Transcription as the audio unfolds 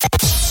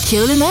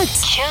Ceol,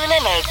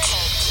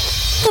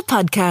 the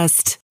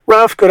podcast.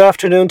 Ralph, good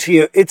afternoon to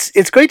you.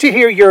 It's great to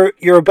hear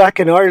you're back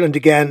in Ireland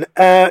again.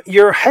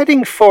 You're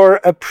heading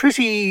for a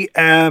pretty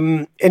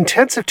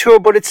intensive tour,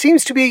 but it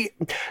seems to be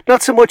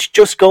not so much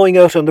just going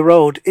out on the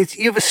road.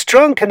 You have a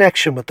strong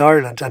connection with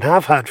Ireland and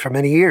have had for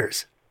many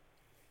years.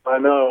 I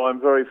know.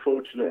 I'm very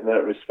fortunate in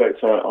that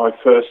respect. My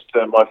first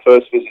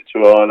visit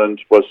to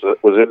Ireland was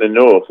in the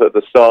north at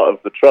the start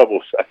of the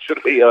Troubles,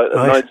 actually, in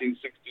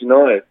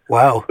 1969.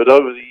 Wow! But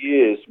over the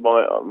years,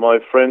 my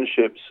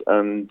friendships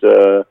and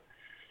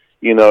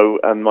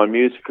and my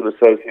musical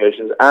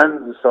associations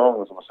and the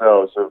songs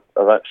themselves have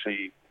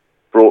actually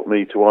brought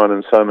me to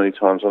Ireland so many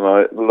times, and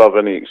I love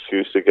any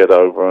excuse to get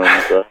over,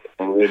 and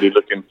I'm really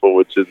looking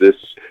forward to this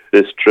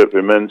trip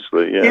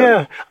immensely.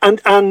 Yeah.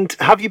 And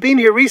have you been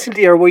here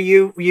recently, or were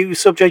you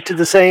subject to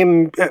the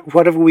same,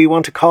 whatever we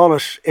want to call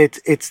it?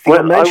 It's the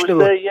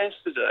unmentionable. I was there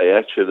yesterday,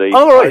 actually.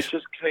 Oh, right. I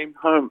just came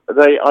home.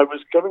 I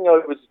was going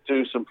over to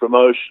do some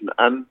promotion,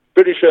 and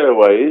British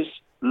Airways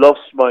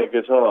lost my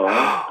guitar,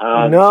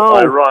 and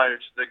I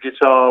arrived. The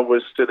guitar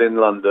was still in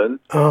London.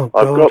 Oh,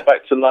 God. I've got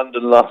back to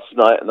London last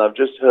night, and I've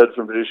just heard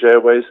from British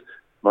Airways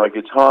my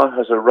guitar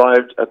has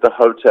arrived at the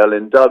hotel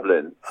in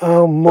Dublin.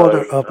 Oh,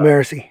 mother of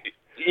mercy!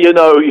 You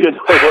know what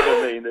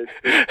I mean.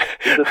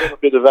 It's a little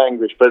bit of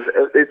anguish, but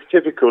it's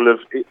typical of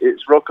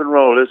it's rock and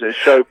roll, isn't it?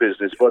 Show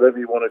business, whatever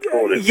you want to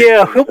call it.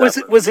 Yeah, what was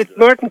it? Was it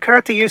Martin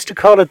Carthy used to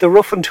call it the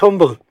rough and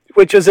tumble,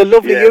 which is a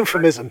lovely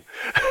euphemism.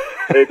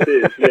 It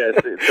is,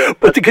 yes.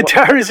 But the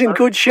guitar is in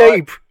good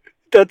shape.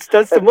 That's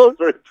the most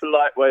very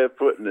polite way of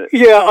putting it.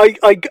 Yeah,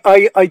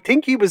 I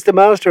think he was the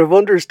master of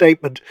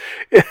understatement.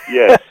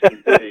 Yes,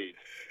 indeed.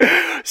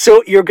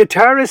 So your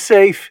guitar is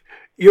safe.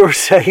 You're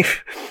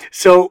safe.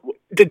 So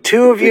the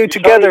two of you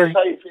together. It's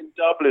safe in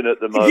Dublin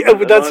at the moment. Yeah,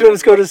 but that's what I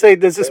was going to say.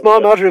 There's a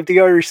small matter of the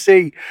Irish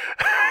Sea.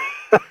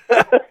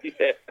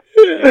 Yeah.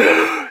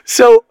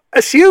 So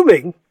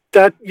assuming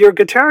that your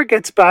guitar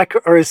gets back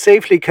or is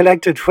safely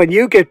collected when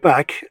you get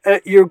back,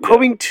 you're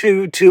coming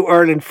to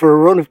Ireland for a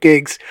run of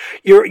gigs.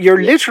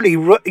 You're literally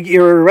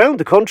you're around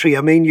the country.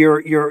 I mean, you're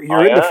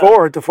in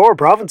the four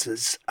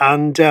provinces,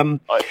 and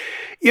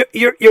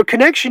your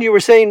connection. You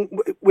were saying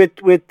with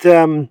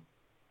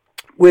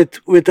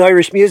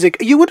Irish music,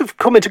 you would have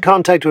come into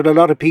contact with a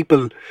lot of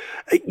people.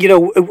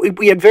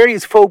 We had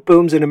various folk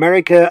booms in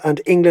America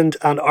and England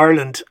and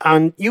Ireland,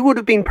 and you would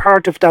have been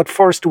part of that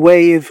first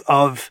wave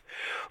of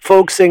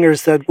folk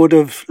singers that would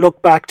have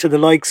looked back to the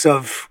likes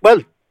of,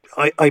 well,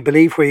 I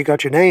believe where you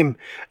got your name,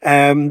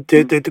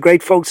 the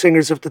great folk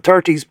singers of the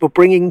 30s, but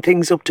bringing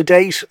things up to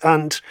date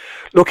and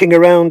looking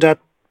around at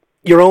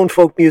your own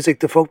folk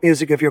music, the folk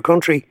music of your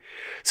country.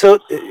 So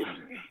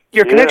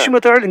your connection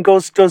with Ireland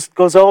goes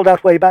all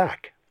that way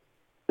back.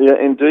 Yeah,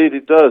 indeed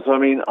it does. I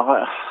mean,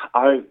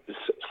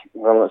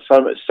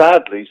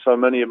 sadly, so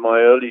many of my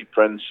early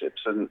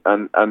friendships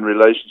and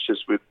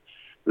relationships with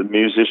the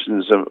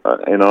musicians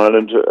in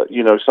Ireland,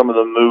 some of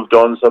them moved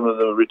on, some of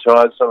them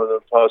retired, some of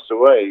them passed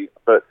away.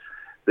 But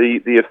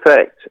the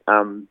effect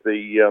and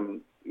the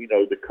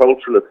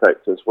cultural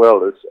effect as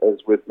well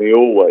as with me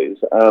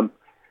always.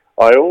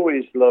 I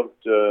always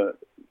loved the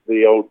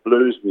old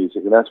blues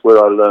music, and that's where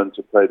I learned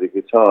to play the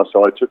guitar.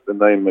 So I took the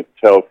name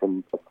McTell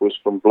from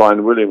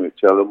Blind Willie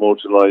McTell,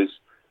 immortalised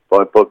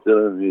by Bob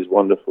Dylan in his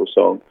wonderful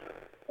song,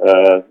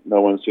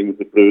 No One Sings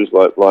the Blues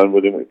Like Blind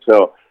Willie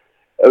McTell.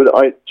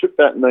 I took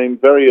that name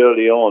very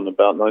early on,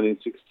 about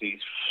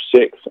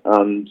 1966,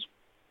 and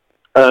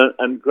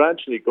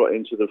gradually got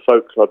into the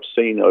folk club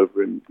scene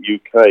over in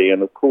UK.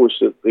 And of course,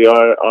 the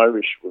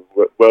Irish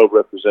were well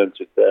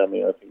represented there. I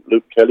mean, I think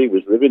Luke Kelly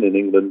was living in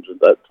England at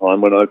that time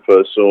when I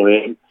first saw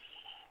him.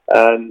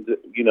 And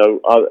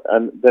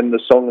and then the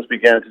songs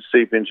began to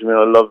seep into me.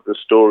 I loved the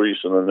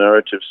stories and the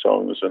narrative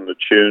songs, and the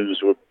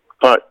tunes were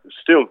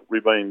still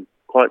remain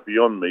quite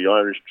beyond me.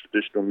 Irish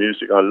traditional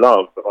music I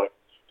love, but I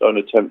don't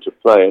attempt to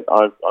play it.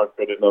 I've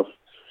got enough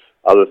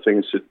other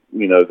things that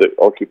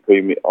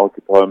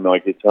occupy my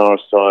guitar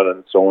style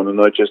and so on,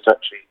 and I just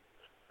actually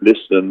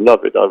listen and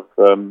love it. I've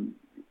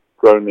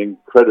grown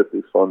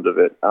incredibly fond of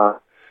it.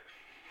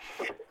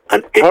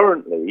 And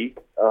currently,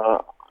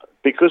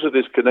 because of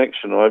this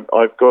connection,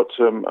 I've got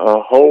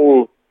a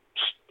whole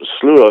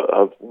slew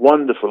of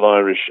wonderful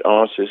Irish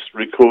artists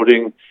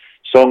recording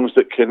songs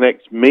that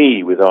connect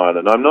me with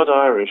Ireland. I'm not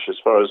Irish as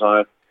far as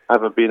I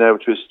haven't been able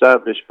to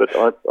establish, but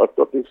I've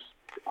got this,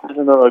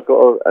 I've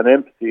got an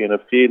empathy and a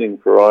feeling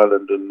for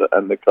Ireland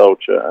and the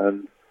culture,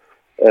 and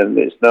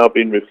it's now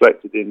been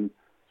reflected in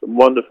some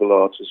wonderful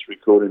artists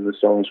recording the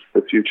songs for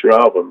a future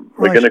album.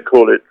 Right. We're going to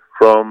call it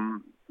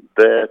From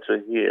There to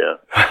Here.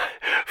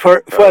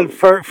 For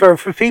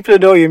people who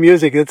know your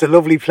music, it's a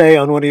lovely play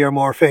on one of your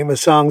more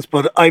famous songs.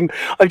 But I'm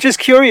just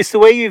curious the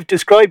way you've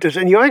described it,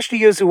 and you actually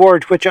used a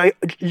word which I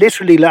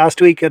literally last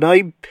week, and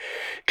I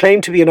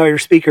claim to be an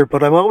Irish speaker,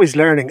 but I'm always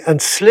learning.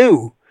 And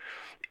slew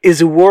is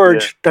a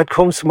word Yeah. that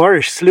comes from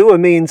Irish. Slua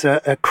means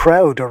a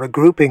crowd or a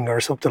grouping or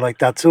something like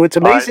that. So it's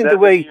amazing the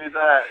way. Knew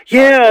that.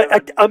 Yeah,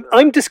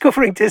 I'm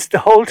discovering this the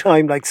whole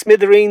time. Like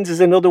Smithereens is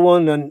another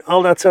one and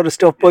all that sort of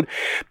stuff. But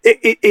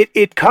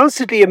it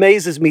constantly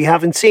amazes me,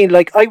 having seen,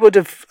 like, I would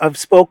have I've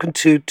spoken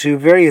to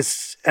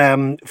various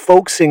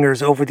folk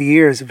singers over the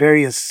years,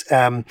 various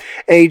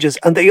ages,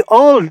 and they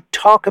all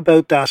talk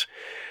about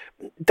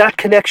that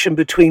connection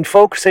between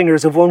folk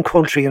singers of one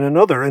country and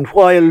another. And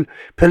while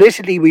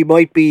politically we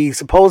might be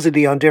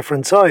supposedly on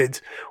different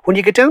sides, when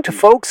you get down to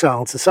folk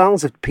songs, the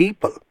songs of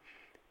people,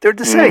 they're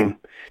the same.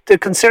 The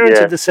concerns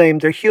are the same.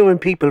 They're human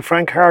people.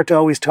 Frank Hart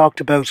always talked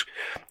about,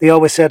 he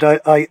always said,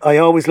 I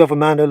always love a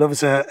man who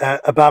loves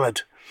a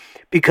ballad,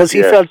 because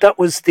he felt that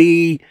was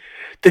the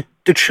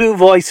true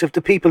voice of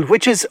the people,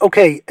 which is,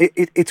 okay,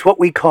 it's what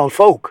we call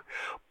folk.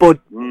 But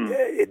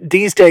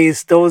these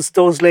days,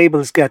 those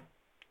labels get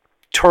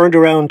turned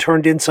around,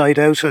 turned inside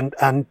out,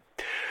 and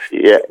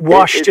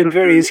washed in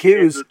various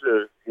hues.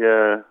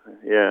 Yeah.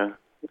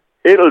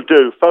 It'll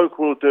do. Folk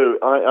will do.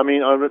 I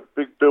mean,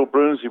 Bill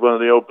Brunsey, one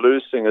of the old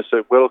blues singers,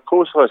 said, "Well, of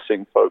course I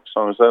sing folk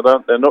songs. They're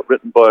not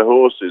written by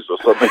horses or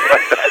something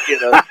like that. You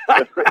know,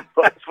 they're written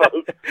by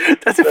folk."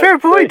 That's a fair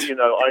point. You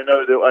know,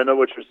 I know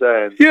what you're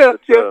saying. Yeah.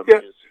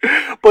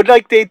 But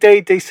like they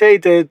say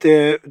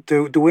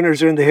the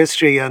winners are in the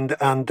history and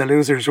the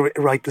losers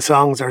write the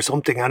songs or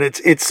something, and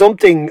it's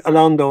something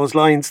along those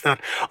lines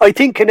that I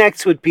think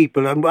connects with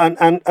people,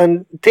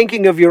 and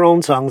thinking of your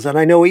own songs, and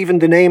I know even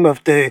the name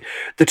of the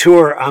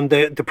tour and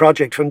the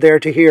project From There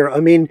to Here.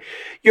 I mean,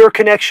 your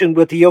connection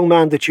with the young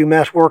man that you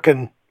met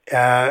working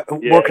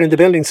in the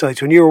building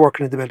sites, when you were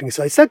working in the building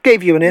sites, that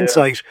gave you an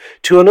insight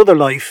to another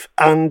life,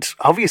 and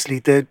obviously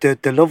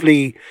the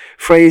lovely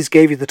phrase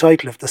gave you the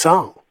title of the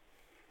song.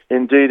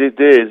 Indeed, it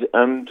did,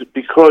 and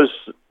because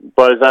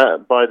by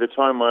the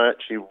time I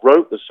actually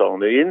wrote the song,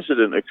 the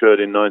incident occurred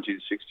in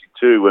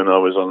 1962 when I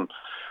was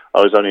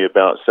only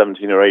about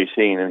 17 or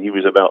 18, and he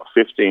was about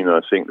 15.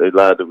 I think the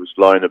lad that was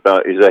lying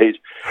about his age.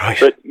 Right.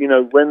 But you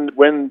know,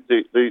 when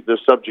the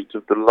subject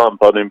of the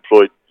lump,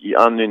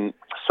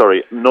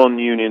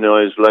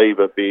 non-unionised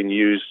labour being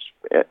used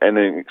in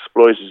an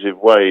exploitative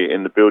way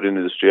in the building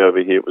industry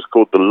over here, it was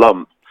called the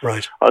lump.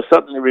 Right. I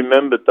suddenly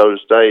remembered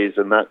those days,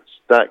 and that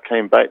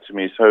came back to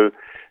me. So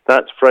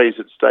that phrase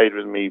had stayed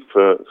with me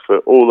for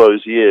all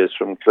those years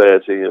from Clare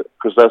to here,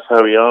 because that's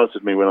how he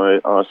answered me when I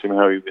asked him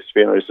how he was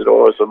feeling. He said,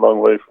 "Oh, it's a long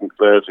way from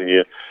Clare to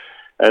here."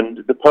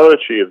 And the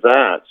poetry of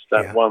that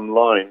one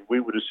line,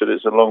 we would have said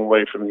it's a long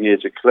way from here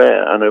to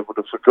Clare, and I would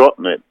have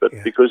forgotten it. But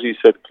because he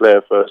said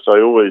Clare first, I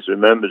always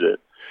remembered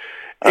it.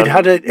 It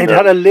had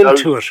a lilt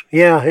to it.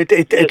 Yeah,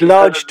 it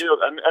lodged.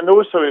 And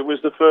also it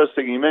was the first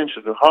thing he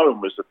mentioned. Home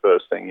was the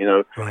first thing, you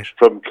know. Right.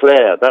 From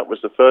Clare, that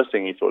was the first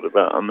thing he thought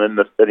about, and then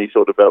he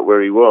thought about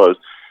where he was.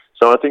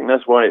 So I think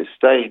that's why it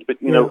stayed.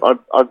 But, you know,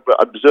 I've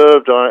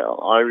observed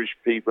Irish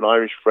people,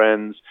 Irish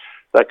friends,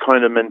 that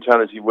kind of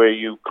mentality where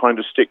you kind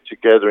of stick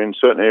together in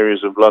certain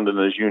areas of London,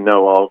 as you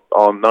know,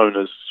 are known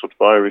as sort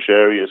of Irish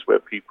areas where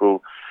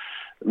people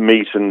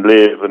meet and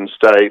live and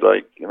stay,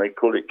 like, you know, they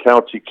call it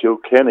County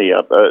Kilkenny.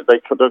 They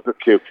call it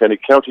Kilkenny,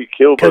 County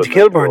Kilburn. County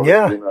Kilburn, you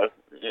know,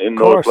 in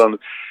North London.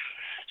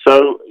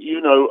 So, you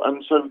know,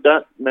 and so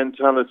that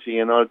mentality,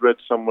 and I'd read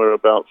somewhere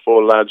about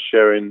 4 lads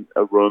sharing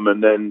a room,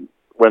 and then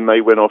when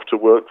they went off to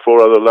work,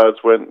 4 other lads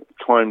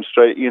climbed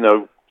straight, you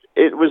know,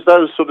 it was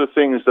those sort of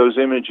things, those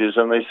images,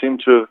 and they seem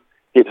to have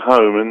hit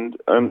home,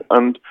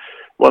 and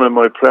one of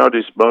my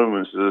proudest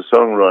moments as a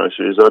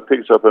songwriter is I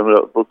picked up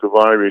a book of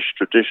Irish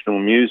traditional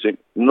music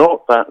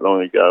not that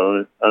long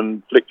ago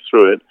and flicked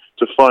through it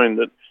to find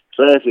that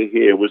Clare to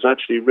Here was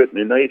actually written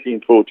in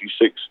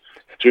 1846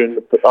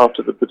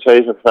 after the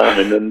potato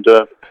famine, and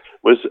it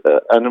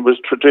was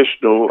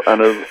traditional,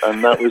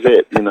 and that was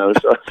it, you know.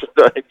 So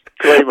I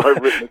claim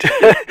I've written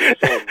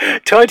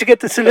it. Trying to get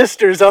the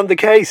solicitors on the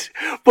case,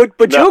 but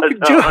I'm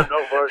not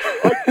worried.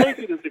 I take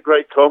it as a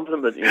great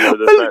compliment, you know.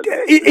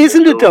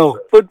 Isn't it though?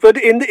 But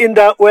in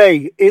that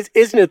way,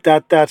 isn't it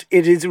that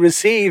it is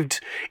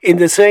received in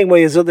the same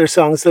way as other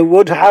songs that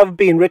would have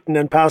been written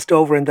and passed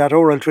over in that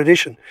oral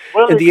tradition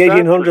in the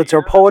 1800s,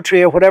 or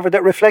poetry or whatever,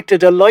 that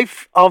reflected a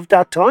life of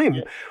that time.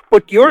 Yeah.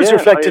 But yours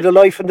reflected a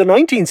life in the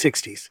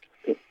 1960s.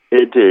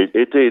 It did.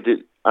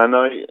 And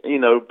you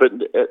know, but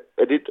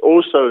it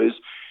also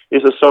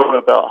is a song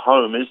about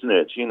home, isn't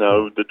it? You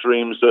know, the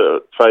dreams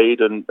that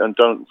fade and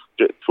don't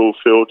get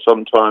fulfilled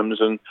sometimes,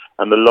 and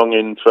the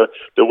longing for.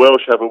 The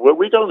Welsh have a word.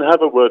 We don't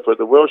have a word for it.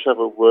 The Welsh have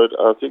a word.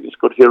 I think it's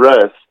called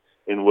hireth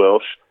in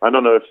Welsh. I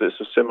don't know if there's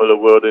a similar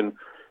word in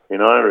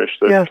Irish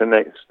that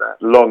connects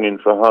that longing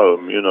for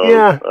home, you know.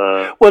 Yeah.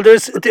 Well,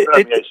 it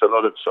permeates a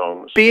lot of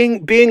songs.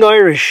 Being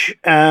Irish,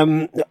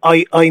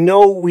 I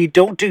know we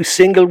don't do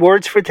single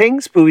words for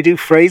things, but we do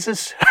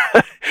phrases.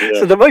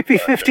 So there might be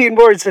 15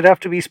 words that have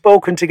to be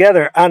spoken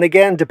together, and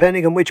again,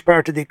 depending on which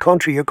part of the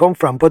country you come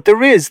from. But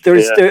there's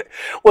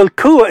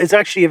cua is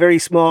actually a very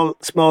small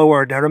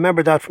word. I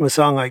remember that from a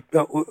song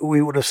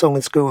we would have sung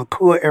in school,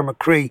 Cua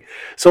Macree,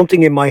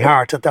 something in my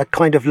heart, that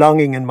kind of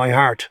longing in my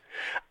heart.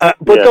 But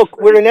Yes, look,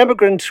 we're an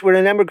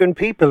immigrant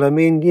people. I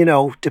mean, you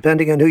know,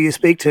 depending on who you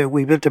speak to,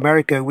 we built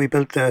America, we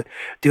built the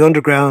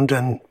underground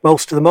and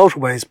most of the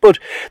motorways. But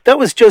that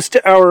was just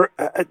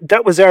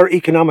that was our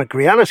economic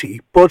reality.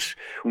 But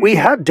we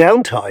had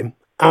downtime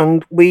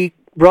and we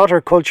brought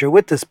our culture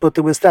with us. But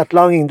there was that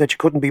longing that you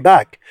couldn't be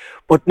back.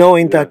 But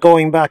knowing that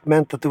going back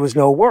meant that there was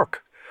no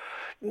work.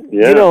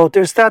 yeah. You know,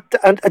 there's that,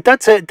 and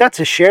that's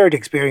a shared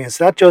experience.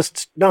 That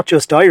just not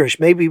just Irish.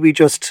 Maybe we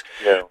just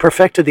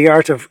perfected the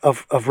art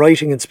of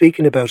writing and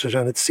speaking about it,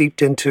 and it's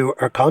seeped into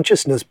our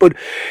consciousness. But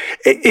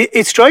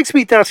it strikes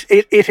me that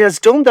it has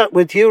done that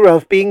with you,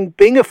 Ralph.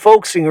 Being a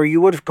folk singer, you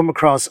would have come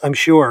across, I'm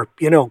sure,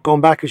 you know,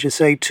 going back as you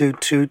say to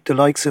the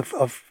likes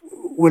of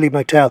Willie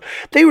McTell.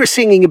 They were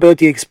singing about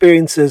the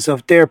experiences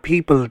of their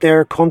people,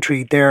 their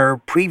country, their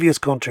previous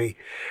country,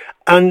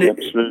 and.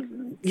 Absolutely.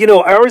 You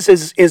know, ours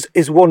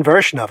is one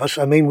version of it.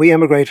 I mean, we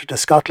emigrated to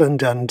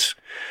Scotland and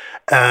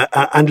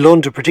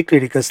London,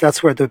 particularly because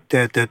that's where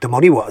the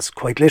money was,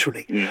 quite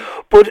literally.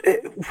 But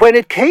when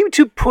it came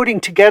to putting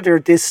together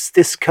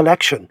this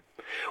collection,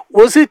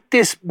 was it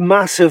this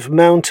massive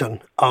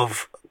mountain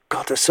of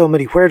God? There's so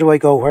many. Where do I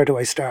go? Where do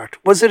I start?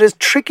 Was it a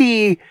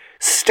tricky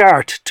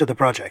start to the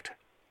project?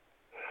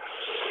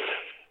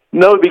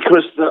 No,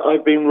 because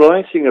I've been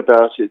writing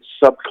about it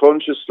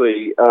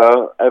subconsciously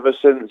ever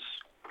since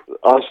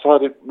I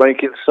started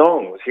making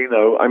songs. You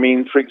know, I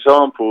mean, for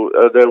example,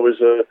 there was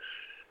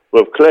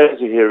Claire's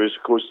here is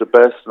of course the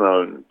best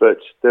known, but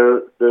there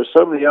are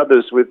so many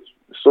others with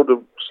sort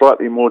of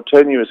slightly more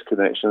tenuous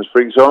connections.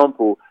 For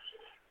example,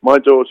 my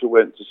daughter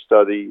went to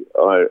study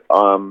at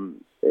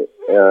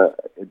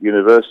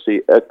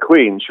university at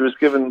Queen. She was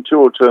given two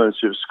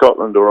alternatives,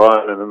 Scotland or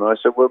Ireland, and I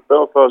said, well,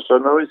 Belfast, I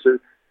know it's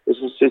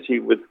a city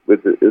with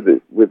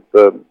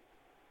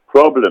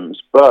problems,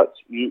 but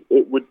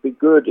it would be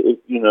good if,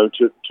 you know,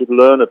 to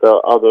learn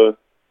about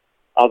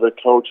other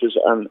cultures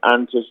and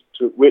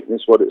to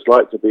witness what it's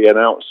like to be an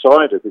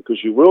outsider,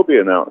 because you will be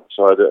an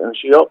outsider. And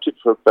she opted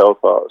for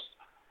Belfast.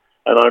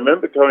 And I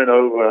remember going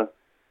over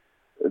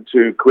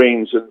to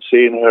Queen's and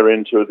seeing her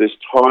into this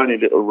tiny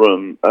little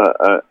room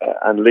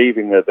and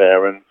leaving her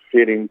there and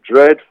feeling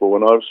dreadful.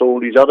 And I saw all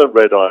these other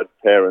red-eyed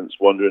parents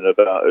wandering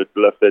about who'd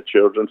left their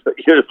children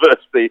at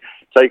university,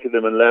 taken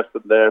them and left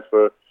them there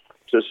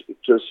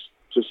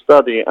to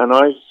study. And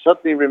I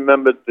suddenly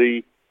remembered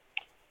the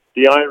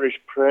Irish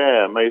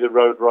prayer, "May the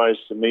road rise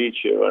to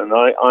meet you," and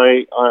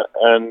I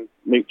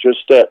meet your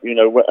step, you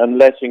know, and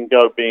letting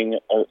go being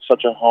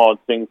such a hard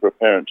thing for a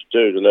parent to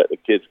do, to let the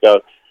kids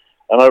go.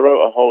 And I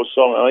wrote a whole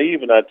song. I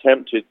even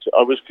attempted to,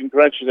 I was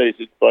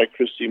congratulated by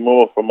Christy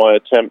Moore for my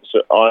attempts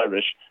at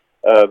Irish,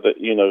 that,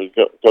 you know,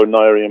 go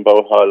Nairi and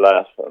Boha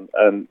Laugh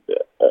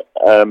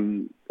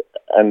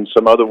and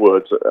some other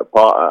words,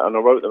 and I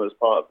wrote them as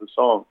part of the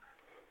song.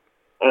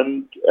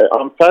 And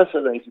I'm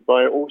fascinated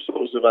by all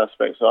sorts of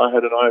aspects. I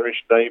had an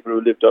Irish neighbour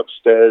who lived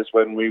upstairs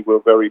when we were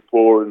very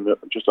poor and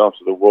just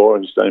after the war,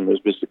 and his name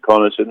was Mr.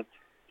 Connaughton.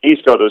 He's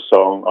got a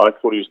song. I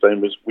thought his name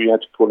was, we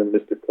had to call him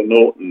Mr.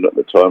 Connaughton at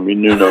the time. We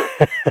knew no.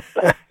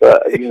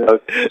 You know.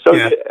 So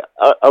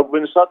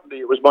when suddenly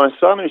it was my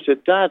son who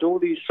said, "Dad, all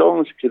these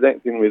songs are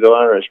connecting with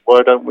Irish.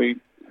 Why don't we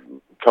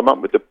come up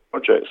with the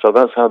project?" So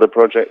that's how the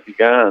project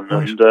began.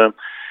 Right.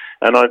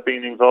 And I've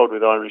been involved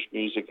with Irish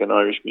music and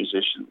Irish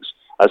musicians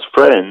as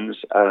friends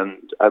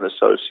and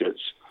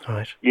associates,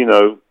 right, you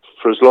know,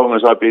 for as long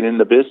as I've been in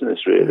the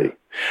business, really.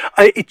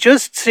 It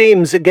just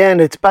seems, again,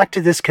 it's back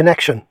to this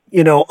connection.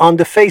 You know, on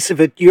the face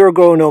of it, you're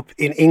growing up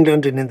in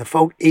England and in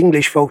the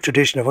English folk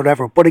tradition or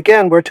whatever. But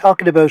again, we're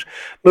talking about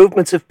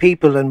movements of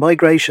people and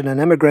migration and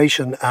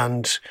immigration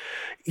and,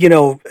 you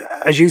know,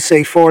 as you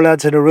say, four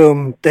lads in a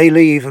room, they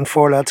leave and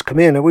four lads come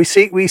in. And we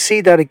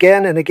see that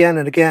again and again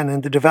and again in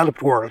the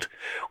developed world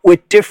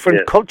with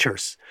different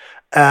cultures.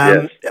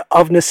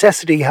 Of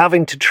necessity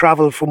having to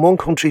travel from one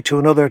country to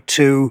another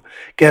to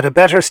get a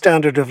better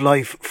standard of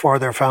life for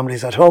their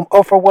families at home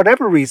or for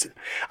whatever reason.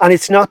 And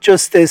it's not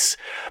just this,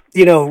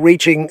 you know,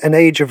 reaching an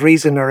age of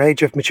reason or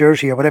age of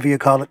maturity or whatever you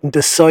call it and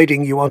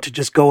deciding you want to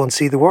just go and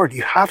see the world.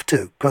 You have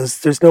to, because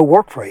there's no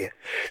work for you.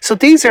 So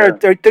these are,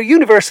 they're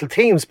universal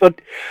themes,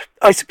 but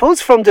I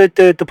suppose from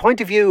the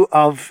point of view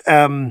of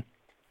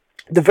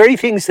the very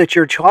things that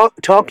you're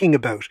talking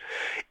about,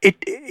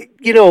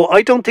 you know,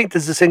 I don't think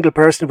there's a single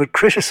person who would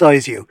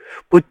criticize you,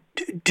 but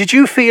did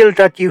you feel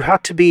that you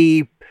had to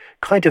be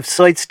kind of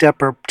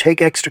sidestep or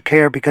take extra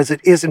care because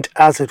it isn't,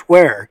 as it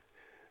were,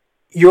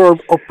 your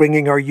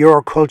upbringing or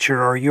your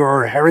culture or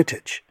your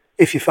heritage,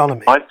 if you follow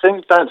me? I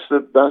think that's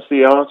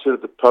the art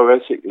of the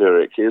poetic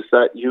lyric, is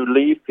that you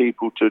leave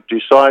people to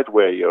decide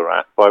where you're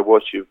at by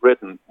what you've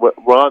written,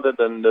 rather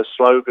than the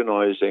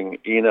sloganizing,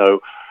 you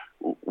know,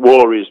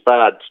 war is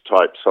bad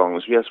type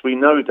songs. Yes, we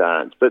know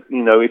that. But,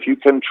 you know, if you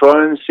can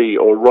try and see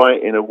or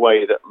write in a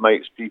way that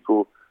makes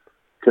people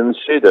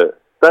consider,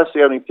 that's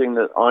the only thing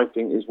that I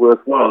think is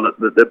worthwhile,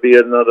 that there be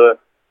another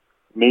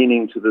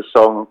meaning to the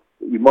song.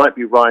 You might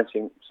be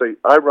writing, so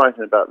I'm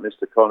writing about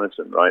Mr.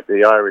 Connaughton, right,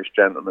 the Irish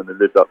gentleman who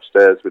lived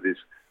upstairs with his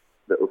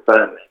little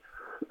family.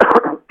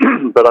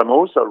 but I'm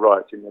also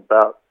writing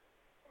about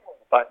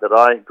the fact that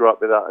I grew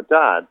up without a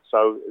dad.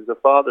 So as a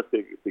father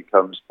figure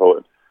becomes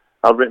important.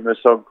 I've written a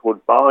song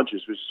called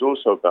Barges, which is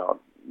also about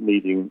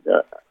needing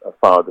a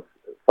father.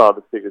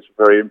 Father figures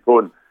are very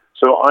important.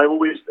 So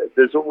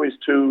there's always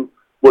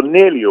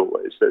nearly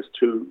always, there's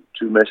two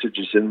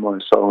messages in my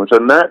songs,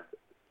 and that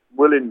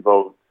will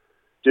involve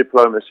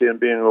diplomacy and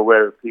being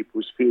aware of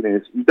people's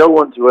feelings. You don't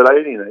want to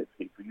alienate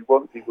people. You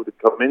want people to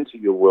come into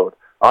your world.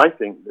 I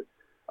think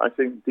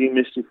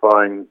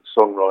demystifying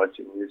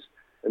songwriting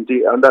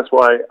and that's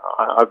why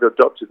I've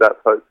adopted that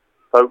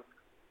folk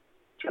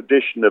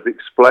tradition of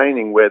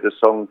explaining where the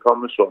song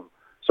comes from.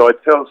 So I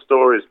tell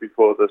stories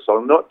before the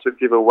song, not to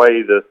give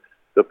away the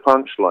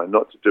punchline,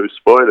 not to do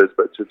spoilers,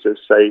 but to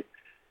just say,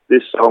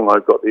 this song, I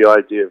got the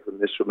idea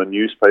from a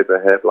newspaper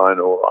headline,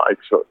 or I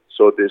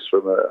saw this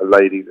from a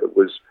lady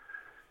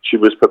she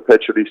was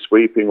perpetually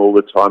sweeping all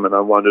the time, and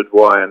I wondered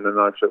why. And then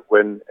I said,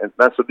 and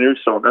that's a new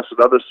song. That's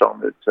another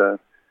song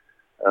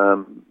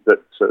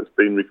that's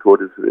been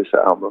recorded for this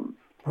album.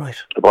 Right.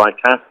 By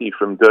Kathy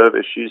from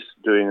Dervish. She's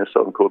doing a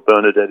song called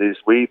Bernadette is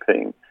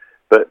Weeping.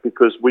 But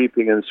because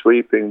weeping and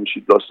sweeping,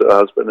 she'd lost her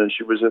husband, and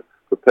she was a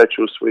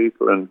perpetual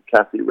sweeper, and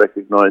Kathy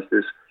recognized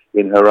this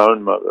in her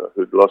own mother,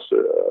 who'd lost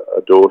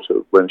a daughter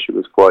when she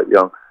was quite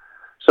young.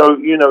 So,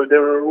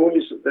 there are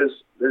always,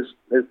 there's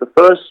the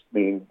first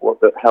meaning,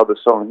 how the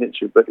song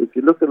hits you, but if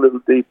you look a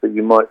little deeper,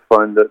 you might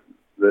find that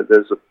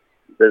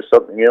there's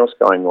something else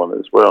going on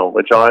as well,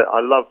 which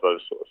I love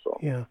those sort of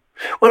songs. Yeah.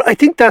 Well, I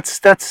think that's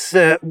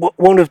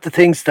one of the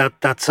things that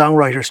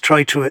songwriters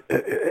try to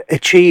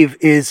achieve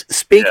is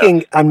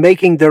speaking and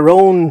making their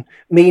own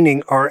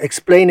meaning or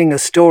explaining a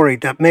story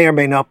that may or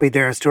may not be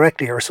theirs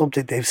directly, or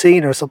something they've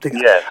seen or something,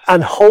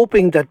 and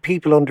hoping that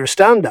people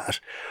understand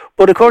that.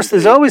 But of course,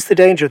 there's always the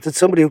danger that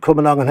somebody will come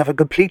along and have a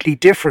completely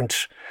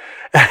different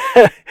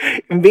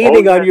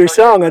meaning on your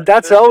song, and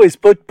that's always.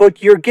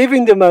 But you're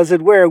giving them, as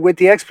it were, with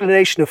the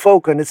explanation of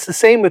folk, and it's the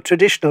same with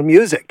traditional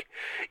music.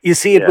 You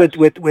see it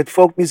with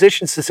folk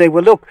musicians to say,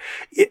 well, look,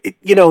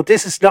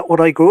 this is not what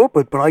I grew up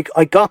with, but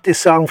I got this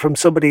song from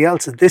somebody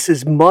else, and this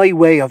is my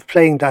way of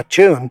playing that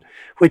tune,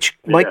 which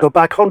might go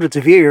back hundreds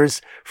of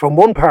years from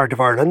one part of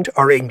Ireland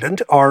or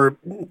England, or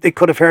they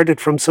could have heard it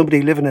from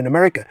somebody living in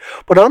America.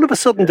 But all of a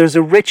sudden, there's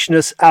a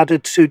richness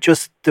added to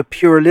just the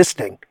pure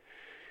listening.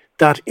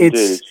 That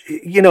it's,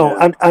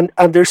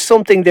 and there's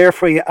something there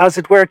for you, as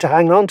it were, to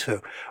hang on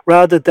to,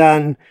 rather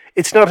than,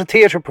 it's not a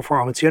theatre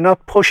performance. You're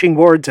not pushing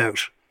words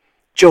out.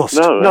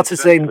 Not the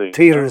same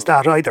theatre as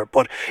that either,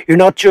 but you're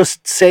not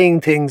just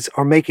saying things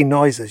or making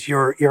noises.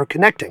 You're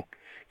connecting.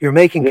 You're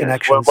making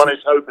connections. Well,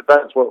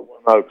 that's what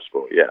one hopes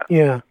for,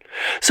 Yeah.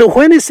 So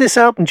when is this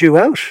album due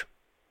out?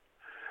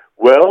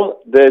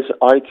 Well,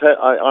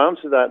 I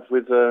answer that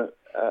with a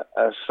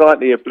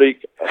slightly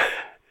oblique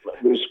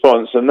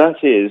response, and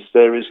that is,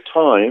 there is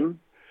time,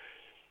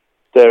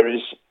 there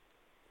is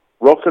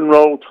rock and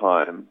roll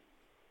time,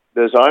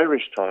 there's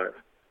Irish time,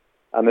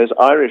 and there's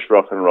Irish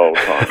rock and roll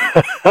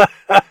time.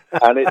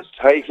 And it's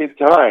taking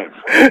time.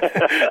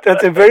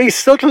 That's a very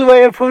subtle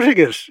way of putting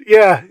it.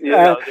 Yeah.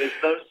 There's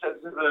no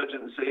sense of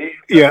urgency.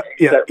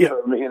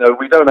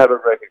 We don't have a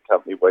record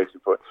company waiting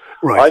for it.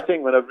 Right. I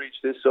think when I've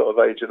reached this sort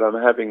of age and I'm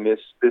having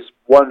this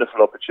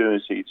wonderful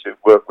opportunity to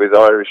work with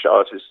Irish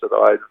artists that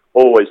I've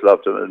always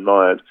loved and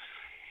admired,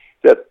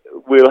 that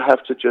we'll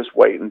have to just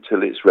wait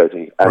until it's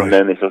ready, and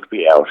then it'll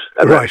be out.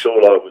 And that's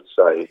all I would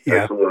say.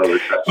 That's all I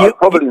would say.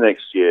 Probably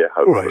next year,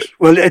 hopefully. Right.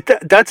 Well,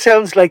 that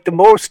sounds like the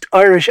most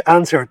Irish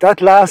answer.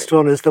 That last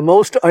one is the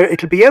most...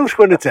 It'll be out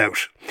when it's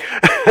out.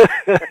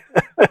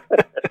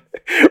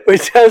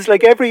 Which sounds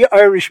like every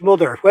Irish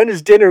mother. When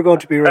is dinner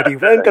going to be ready?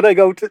 When can I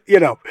go to...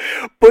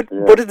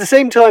 But at the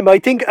same time, I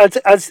think,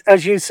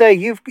 as you say,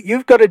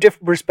 you've got a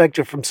different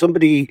perspective from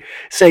somebody,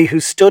 say, who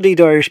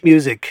studied Irish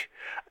music,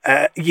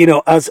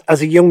 as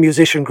a young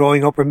musician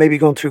growing up, or maybe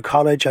going through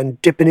college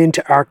and dipping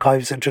into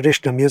archives and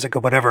traditional music or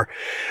whatever.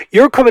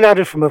 You're coming at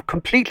it from a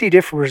completely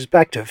different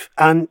perspective.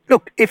 And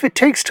look, if it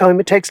takes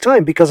time, it takes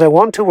time, because I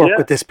want to work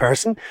with this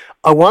person.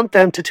 I want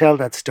them to tell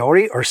that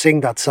story or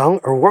sing that song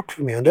or work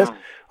for me on this.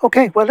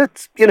 Okay, well,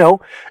 it's,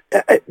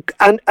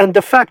 and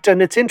the fact,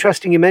 and it's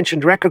interesting you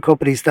mentioned record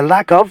companies, the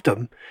lack of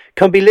them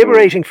can be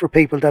liberating for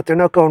people, that they're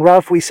not going,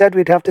 Ralph, we said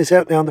we'd have this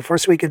out now in the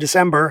first week of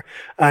December,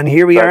 and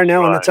here we are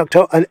now, and it's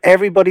October, and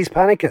everybody's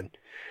panicking.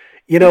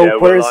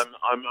 Whereas... Well,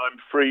 I'm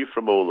free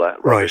from all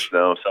that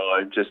now, so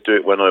I just do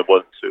it when I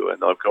want to,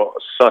 and I've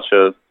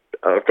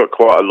got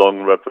quite a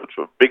long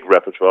repertoire, big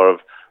repertoire of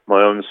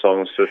my own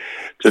songs to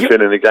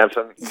fill in the gaps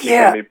and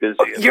keep me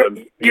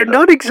busy. You're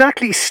not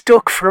exactly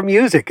stuck for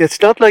music. It's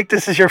not like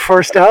this is your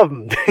first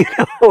album.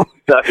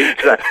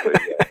 Exactly.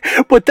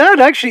 Yeah. But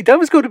that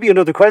was going to be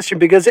another question,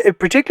 because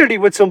particularly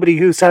with somebody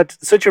who's had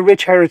such a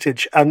rich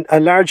heritage and a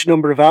large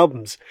number of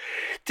albums,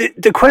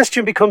 the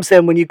question becomes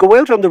then, when you go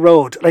out on the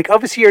road, like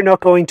obviously you're not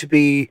going to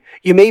be,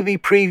 you may be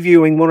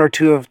previewing one or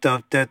two of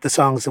the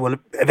songs that will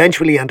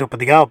eventually end up on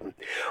the album.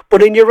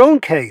 But in your own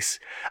case,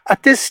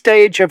 at this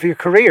stage of your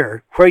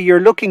career, where you're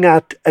looking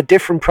at a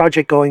different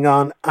project going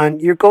on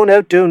and you're going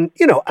out doing,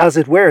 as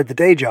it were, the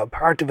day job,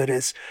 part of it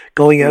is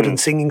going out and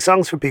singing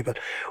songs for people.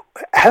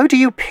 How do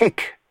you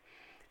pick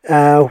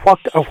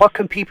what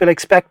can people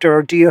expect,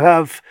 or do you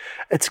have,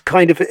 it's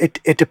kind of,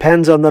 it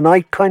depends on the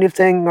night kind of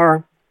thing,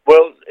 or?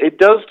 Well, it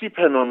does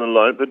depend on the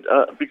night,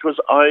 but because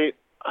I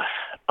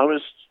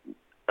was,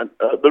 at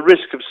the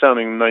risk of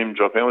sounding name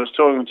dropping, I was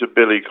talking to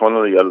Billy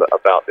Connolly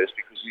about this,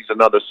 because he's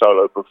another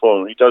solo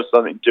performer. He does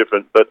something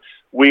different, but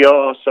we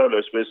are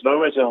soloists. There's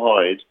nowhere to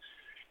hide.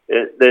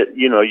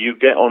 You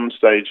get on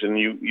stage and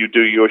you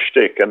do your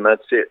shtick, and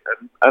that's it.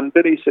 And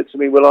Billy said to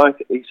me,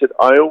 he said,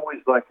 I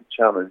always like a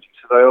challenge. He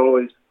said, I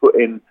always put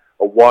in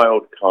a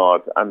wild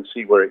card and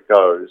see where it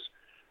goes.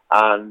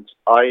 And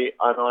I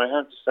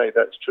have to say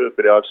that's true of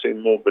Billy. I've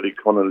seen more Billy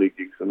Connolly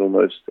gigs than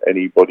almost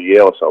anybody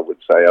else, I would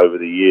say, over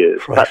the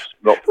years. Right. That's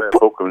not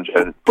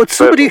fair, but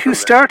somebody who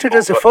started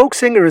as a folk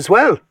singer as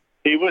well.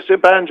 He was a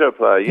banjo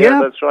player.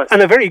 Yeah, that's right,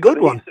 and a very good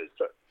one.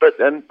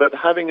 But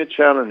having a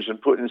challenge and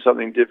putting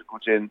something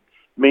difficult in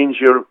means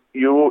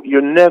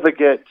you never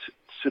get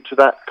to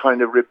that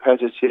kind of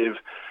repetitive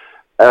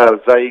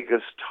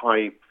Vegas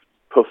type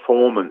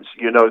performance.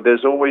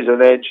 There's always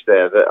an edge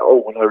there that,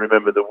 when I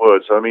remember the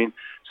words. I mean,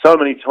 so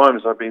many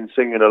times I've been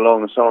singing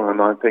along a song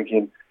and I'm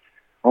thinking,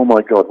 oh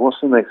my God, what's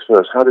the next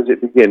verse? How does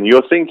it begin?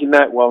 You're thinking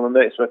that while the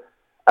next verse,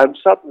 and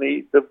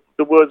suddenly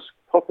the words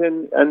pop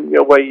in and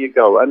away you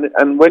go.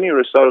 And when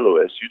you're a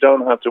soloist, you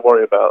don't have to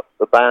worry about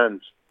the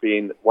band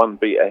being one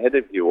beat ahead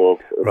of you or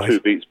right.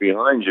 2 beats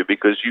behind you,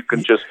 because you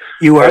can just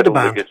you are the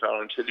band. The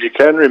guitar until you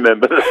can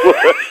remember the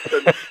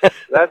words. And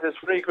that has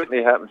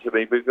frequently happened to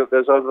me, because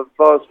there's a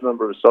vast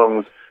number of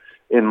songs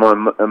in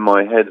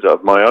my head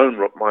of my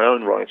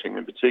own writing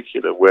in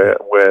particular, where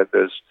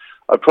there's,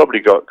 I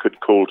probably could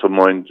call to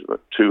mind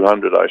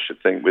 200, I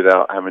should think,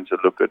 without having to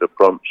look at a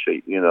prompt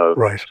sheet.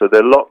 Right. So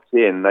they're locked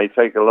in. They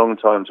take a long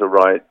time to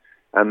write.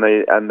 And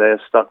they're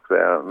stuck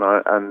there,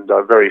 and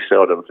I very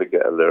seldom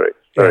forget a lyric.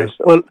 Very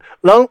seldom.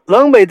 Well,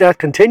 long may that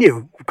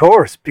continue, of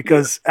course,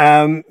 because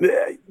one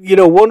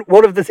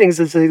of the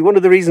things is one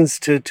of the reasons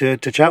to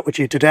chat with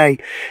you today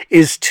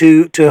is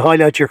to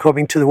highlight your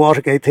coming to the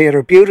Watergate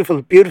Theatre,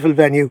 beautiful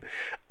venue,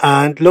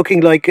 and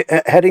looking like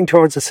heading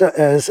towards a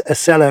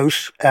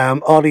sellout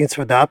audience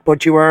for that.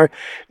 But you are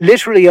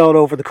literally all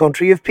over the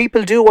country. If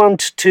people do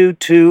want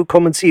to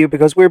come and see you,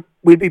 because we'll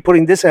be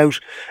putting this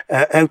out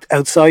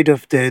outside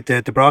of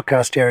the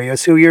broadcast area,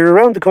 so you're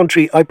around the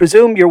country. I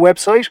presume your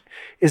website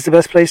is the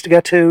best place to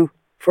get to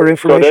for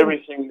information. Got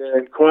everything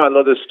there, quite a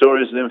lot of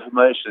stories and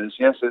information.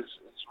 Yes, it's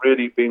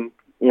really been.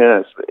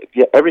 Yes,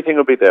 everything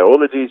will be there. All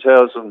the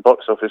details and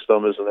box office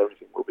numbers and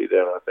everything will be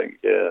there, I think,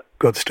 yeah.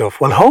 Good stuff.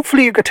 Well,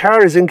 hopefully your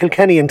guitar is in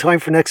Kilkenny in time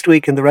for next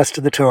week and the rest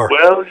of the tour.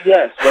 Well,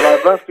 yes. Well,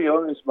 I must be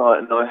honest,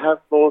 Martin, I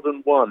have more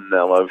than one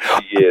now over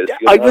the years.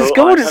 I was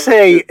going to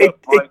say,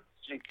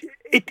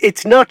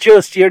 it's not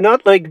just, you're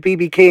not like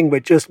B.B. King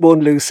with just one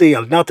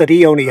Lucille. Not that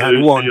he only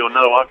had one.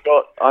 No,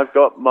 I've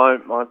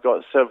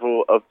got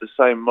several of the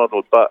same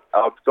model, but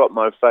I've got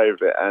my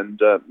favourite, and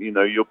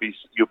you'll be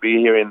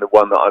hearing the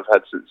one that I've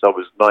had since I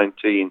was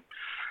 19.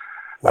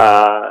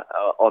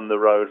 On the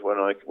road when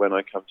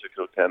I come to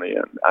Kilkenny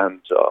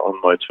and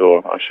on my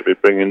tour. I should be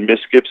bringing Miss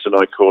Gibson,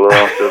 I call her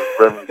after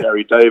Reverend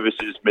Gary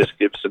Davis's Miss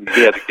Gibson.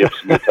 He had a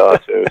Gibson guitar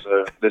too,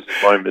 so this is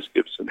my Miss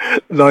Gibson.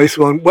 Nice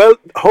one. Well,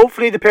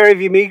 hopefully the pair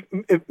of you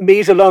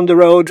meet along the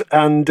road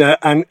and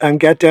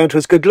get down to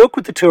us. Good luck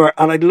with the tour,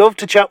 and I'd love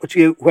to chat with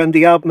you when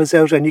the album is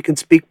out and you can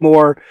speak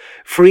more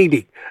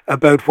freely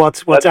about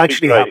what's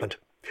actually happened.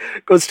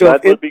 Good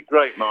stuff. That would be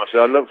great, Martin.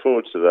 I look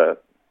forward to that.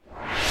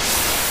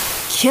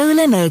 Ceol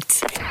Anocht,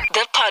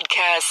 the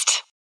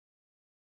podcast.